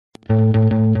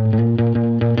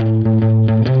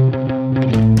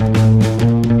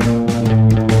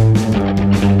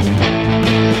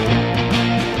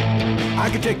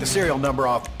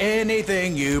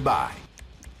Goodbye.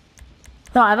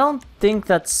 No, I don't think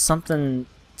that's something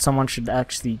someone should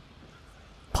actually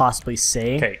possibly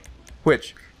say. Okay.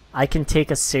 Which? I can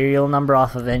take a serial number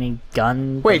off of any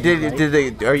gun. Wait, did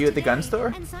they? Are you at the gun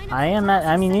store? I am at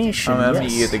ammunition. I'm gonna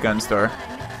yes. meet you at the gun store.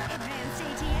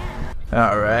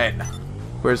 All right.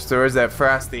 Where's that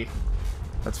Frosty?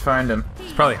 Let's find him.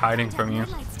 He's probably hiding from you.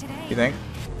 You think?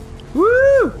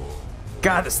 Woo!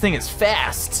 God, this thing is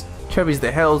fast. Chubby's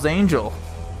the Hell's Angel.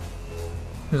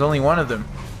 There's only one of them,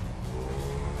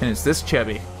 and it's this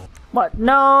Chubby. What?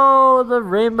 No, the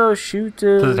rainbow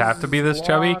shooter. Does it have to be this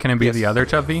Chubby? Can it be Yes. the other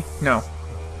Chubby? No.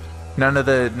 None of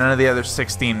the other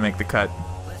 16 make the cut.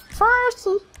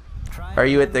 Frosty. Are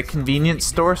you at the convenience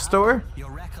store?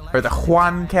 Or the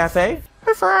Juan Cafe?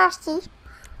 Or Frosty.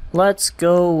 Let's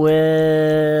go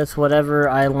with whatever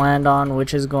I land on,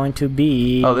 which is going to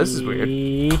be... Oh, this is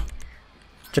weird.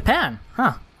 Japan.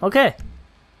 Huh. Okay.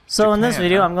 So in this Japan,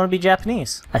 video, huh? I'm going to be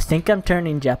Japanese. I think I'm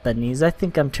turning Japanese. I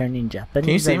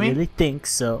see me? really think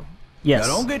so. Yes.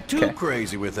 Now don't get too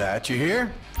crazy with that, you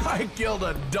hear? I killed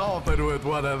a dolphin with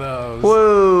one of those.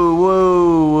 Whoa,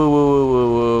 whoa, whoa, whoa,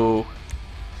 whoa, whoa.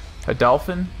 A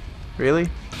dolphin? Really?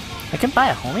 I can buy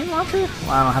a homing launcher?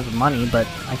 Well, I don't have the money, but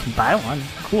I can buy one.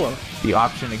 Cool. The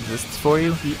option exists for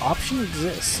you? The option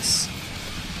exists.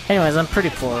 Anyways, I'm pretty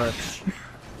poor.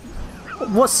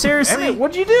 What, seriously? Emmett,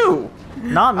 what'd you do?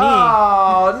 Not me.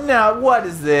 Oh, no, what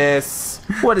is this?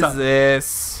 What is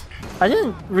this? I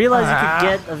didn't realize you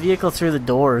could get a vehicle through the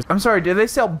doors. I'm sorry, do they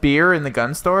sell beer in the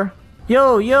gun store?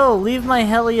 Yo, leave my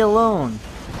heli alone.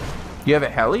 You have a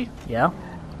heli? Yeah?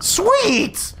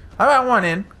 Sweet! I want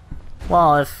in.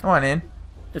 Well, I want in.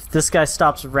 if this guy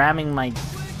stops ramming my...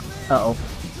 Uh-oh.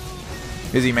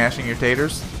 Is he mashing your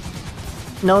taters?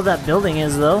 No, that building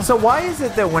is, though. So why is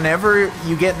it that whenever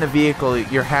you get in the vehicle,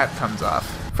 your hat comes off,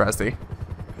 Frosty?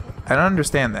 I don't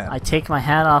understand that. I take my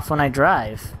hat off when I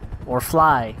drive. Or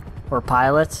fly. Or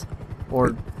pilot.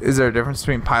 Or... Is there a difference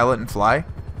between pilot and fly?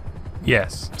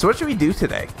 Yes. So what should we do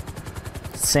today?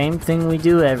 Same thing we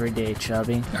do every day,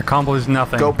 Chubby. Accomplish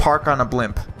nothing. Go park on a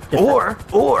blimp.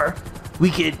 Or we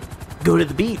could go to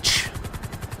the beach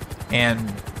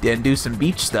and do some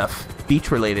beach stuff.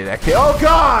 Beach-related activity. Oh,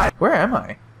 God! Where am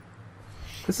I?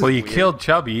 This is Well, you weird. killed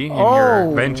Chubby in your Oh,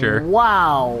 adventure.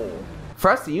 wow.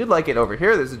 Frosty, you'd like it over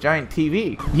here. There's a giant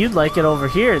TV. You'd like it over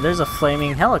here. There's a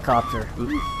flaming helicopter.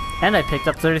 Ooh. And I picked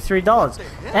up $33.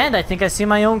 And I think I see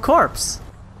my own corpse.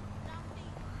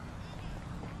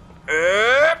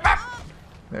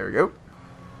 There we go.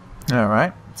 All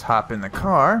right, let's hop in the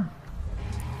car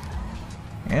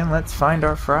and let's find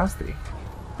our Frosty.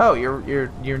 Oh, you're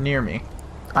near me.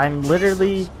 I'm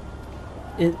literally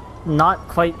not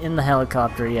quite in the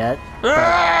helicopter yet.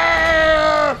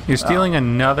 You're stealing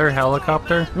another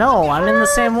helicopter? No, I'm in the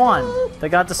same one that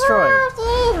got destroyed.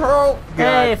 Oh, God.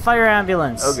 Hey, fire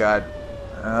ambulance. Oh, God.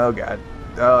 Oh, God.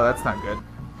 Oh, that's not good.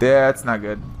 That's not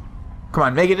good. Come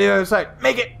on, make it to the other side.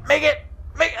 Make it.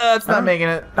 It's not making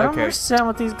it. I don't Okay. understand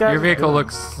what these guys Your vehicle are doing.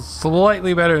 looks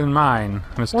slightly better than mine,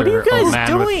 Mr. What are you Old guys Man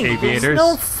doing? with There's aviators.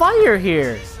 no fire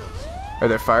here. Are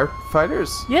there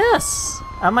firefighters? Yes,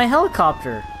 at my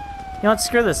helicopter. You know what?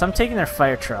 Screw this. I'm taking their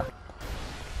fire truck.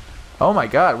 Oh my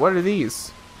God, what are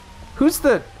these? Who's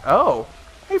the? Oh,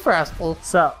 hey Frosty.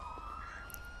 What's up?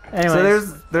 Anyways,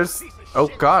 So there's. Oh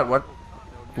God, what?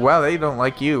 Wow, they don't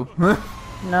like you.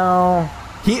 no.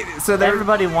 So there.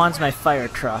 Everybody wants my fire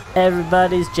truck.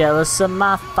 Everybody's jealous of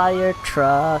my fire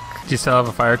truck. Do you still have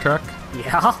a fire truck?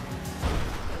 Yeah.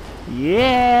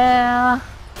 Yeah.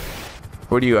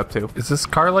 What are you up to? Is this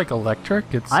car like electric?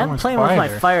 It's so I'm much playing with my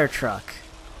quieter. fire truck.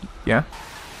 Yeah.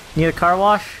 Need a car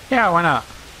wash? Yeah, why not?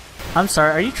 I'm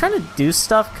sorry. Are you trying to do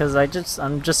stuff? Cause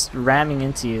I'm just ramming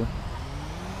into you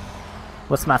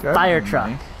with my God, fire man.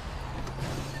 truck.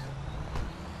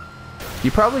 You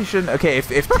probably shouldn't. Okay, if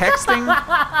texting.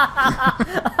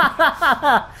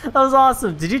 That was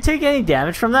awesome. Did you take any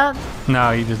damage from that?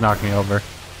 No, you just knocked me over.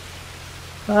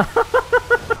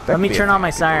 Let me turn on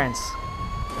my sirens.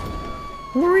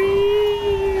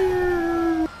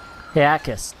 Hey,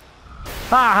 Atkst.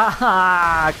 Ha ha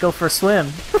ha! Go for a swim.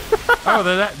 Oh,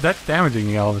 that's damaging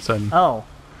me all of a sudden. Oh.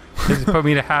 This has put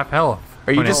me to half health.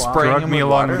 Are you when just it spraying dragged him me with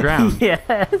along water? the ground?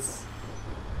 Yes.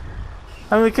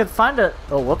 I mean, we could find a.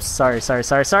 Oh, whoops. Sorry.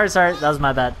 That was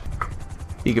my bad.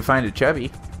 You can find a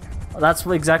Chubby. That's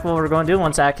exactly what we're going to do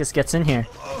once Atkst gets in here.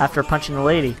 After punching the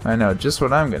lady. I know, just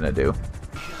what I'm gonna do.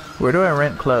 Where do I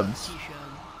rent clubs?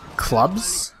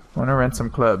 Clubs? I want to rent some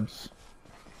clubs.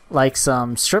 Like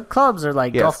some strip clubs or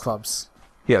like Yes. golf clubs?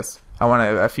 Yes, I want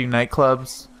a few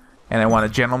nightclubs, and I want a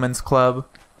gentleman's club,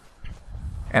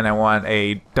 and I want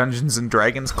a Dungeons and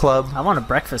Dragons club. I want a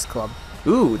breakfast club.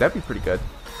 Ooh, that'd be pretty good.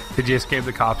 Did you escape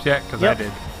the cops yet? Because Yep. I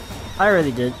did. I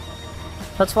already did.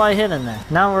 That's why I hid in there.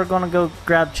 Now we're gonna go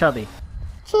grab Chubby.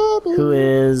 Who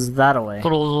is that away?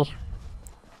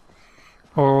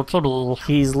 Oh, Chubby.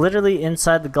 He's literally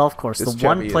inside the golf course. This the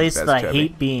one Chubby is place best that I Chubby.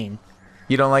 hate being.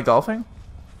 You don't like golfing?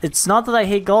 It's not that I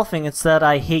hate golfing, it's that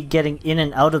I hate getting in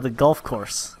and out of the golf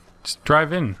course. Just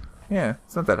drive in. Yeah,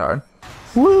 it's not that hard.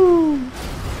 Woo!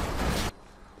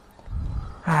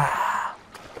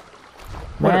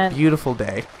 What Man, a beautiful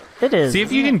day. it is. See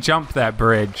if you can jump that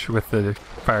bridge with the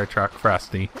fire truck,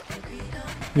 Frosty.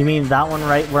 You mean that one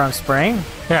right where I'm spraying?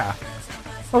 Yeah.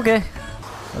 Okay.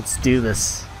 Let's do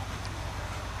this.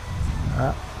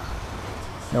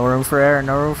 No room for error,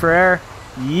 no room for error.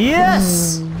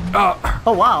 Yes! Oh,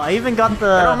 Oh wow, I even got It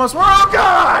the... almost. Oh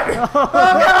God! Oh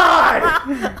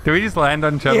God! did we just land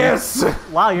on Chubby? Yes.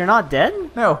 Wow, you're not dead?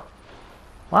 No.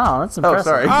 Wow, that's Oh, impressive.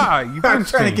 sorry. Ah, you I'm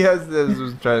punched trying me. to guess. I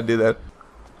was trying to do that.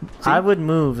 I would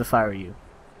move if I were you.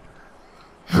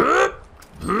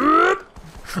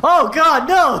 Oh god,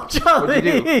 no! What do you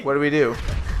do? Chubby! What do we do?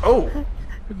 Oh,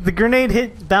 The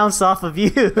grenade bounced off of you.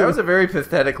 that was a very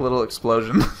pathetic little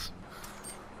explosion.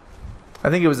 I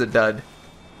think it was a dud.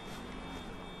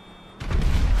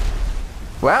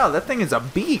 Wow, that thing is a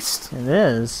beast. It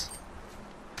is.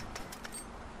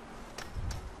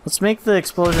 Let's make the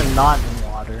explosion not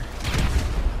in water.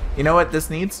 You know what this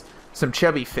needs? Some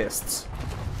chubby fists.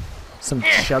 Some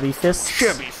chubby fists.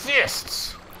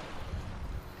 fists.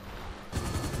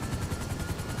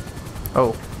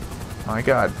 Oh, my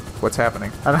God! What's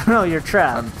happening? I don't know, you're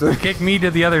trapped. Kick me to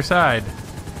the other side.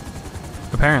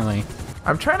 Apparently.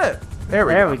 I'm trying to.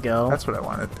 There we go. That's what I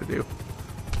wanted to do.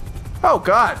 Oh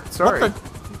God! Sorry. What the?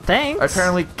 Thanks. I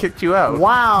apparently kicked you out.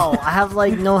 Wow, I have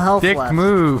like no health Dick left.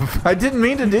 move. I didn't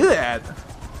mean to do that.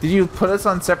 Did you put us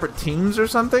on separate teams or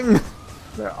something?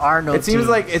 There are no It seems teams.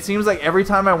 like every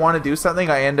time I want to do something,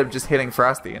 I end up just hitting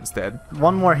Frosty instead.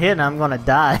 One more hit and I'm gonna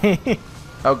die.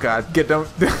 Oh God! Don't.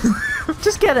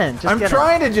 Just get in. Just I'm get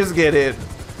trying to just get in.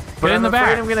 But Get in I'm the afraid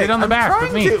back. I'm gonna, Sit on the I'm back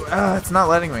with trying me. to. It's not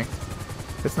letting me.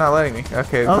 It's not letting me.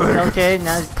 Okay. in. Okay,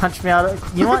 now you punch me out.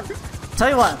 You know what? Tell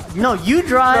you what. No, you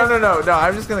drive. No.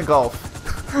 I'm just gonna golf.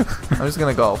 I'm just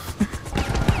gonna golf.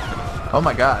 Oh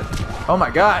my God. Oh my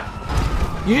God.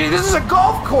 This is a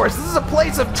golf course. This is a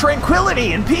place of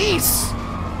tranquility and peace.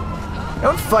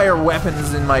 Don't fire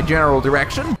weapons in my general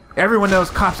direction. Everyone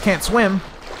knows cops can't swim.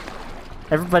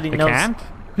 Everybody I knows. can't?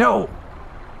 No.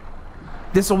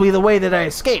 This will be the way that I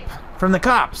escape from the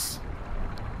cops.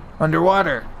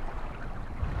 Underwater.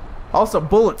 Also,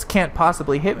 bullets can't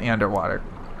possibly hit me underwater.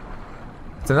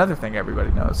 It's another thing everybody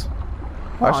knows.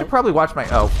 Oh, I should probably watch my...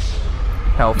 Oh.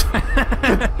 Health.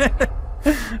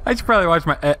 I should probably watch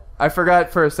my... I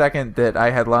forgot for a second that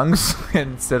I had lungs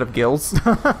instead of gills.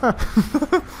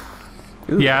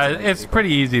 Ooh, yeah, that's it's pretty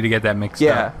easy to get that mixed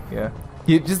Yeah, up. yeah.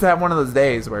 You just have one of those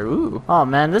days where, ooh, Oh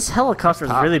man, this helicopter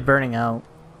is Top. really burning out.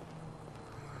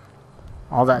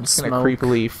 All that I'm just smoke. gonna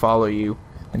creepily follow you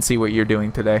and see what you're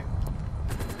doing today.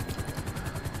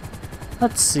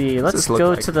 Let's see. Let's this look go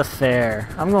like? to the fair.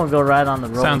 I'm gonna go ride on the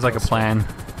roller Sounds like a coaster. plan.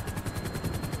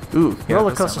 Ooh, yeah,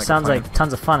 Roller that does coaster sound sounds like a like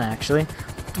tons of fun, actually.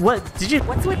 What did you?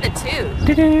 What's with the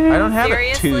tooth? plan. I don't have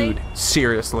Seriously? a tude.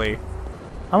 Seriously.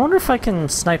 I wonder if I can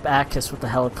snipe Atkst with the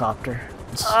helicopter.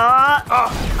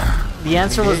 The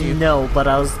answer was you. no, but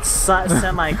I was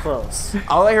semi close.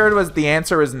 All I heard was the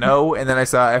answer is no, and then I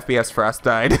saw FPS Frost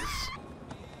died.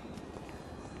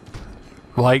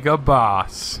 Like a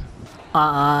boss.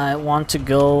 I want to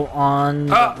go on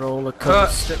the roller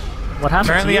coaster. What happened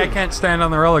Apparently to I you? can't stand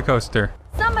on the roller coaster.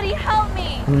 Somebody help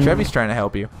me! Chubby's trying to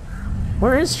help you.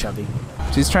 Where is Chubby?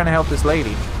 She's trying to help this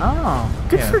lady. Oh,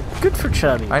 good Yeah. good for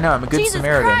Chubby. I know, I'm a good Jesus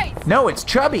Samaritan. Christ! No, it's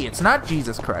Chubby. It's not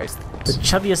Jesus Christ. The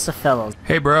chubbiest of fellows.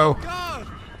 Hey, bro.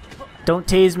 Don't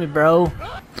tase me, bro.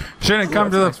 Shouldn't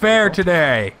come to the fair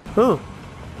today. Ooh,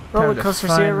 roller Time to coasters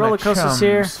find here. my Roller coasters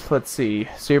here. chums. Let's see.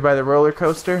 So you're by the roller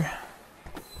coaster,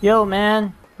 Yo,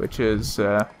 man. which is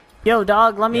Yo,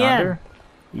 dog. Let me yonder.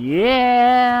 in.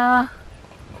 Yeah.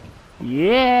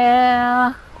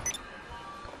 Yeah.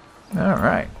 All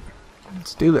right.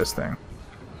 Let's do this thing.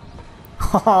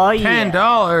 Oh yeah.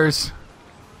 $10.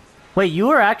 Wait, you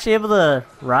were actually able to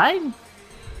ride?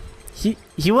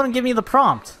 He wouldn't give me the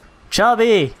prompt.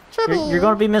 Chubby. You're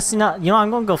going to be missing out. You know, I'm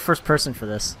going to go first person for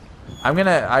this. I want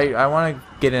to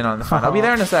get in on the fun. I'll be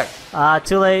there in a sec.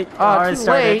 Too late. Already Too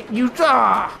started. late. You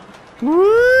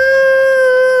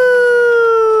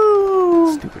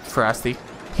Woo! stupid Frosty.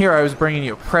 Here I was bringing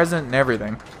you a present and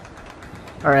everything.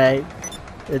 All right.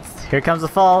 Here comes the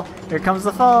fall. Here comes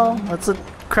the fall.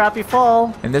 crappy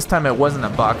fall. And this time it wasn't a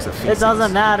box of feces. It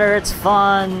doesn't matter. It's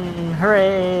fun.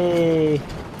 Hooray!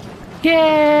 Yay!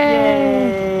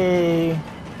 Yay!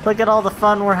 Look at all the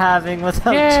fun we're having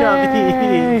without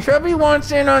Chubby. Chubby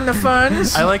wants in on the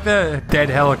funds. I like the dead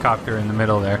helicopter in the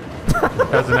middle there.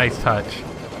 That was a nice touch.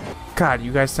 God,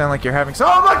 you guys sound like you're having.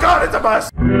 Oh my God, it's a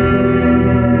bus.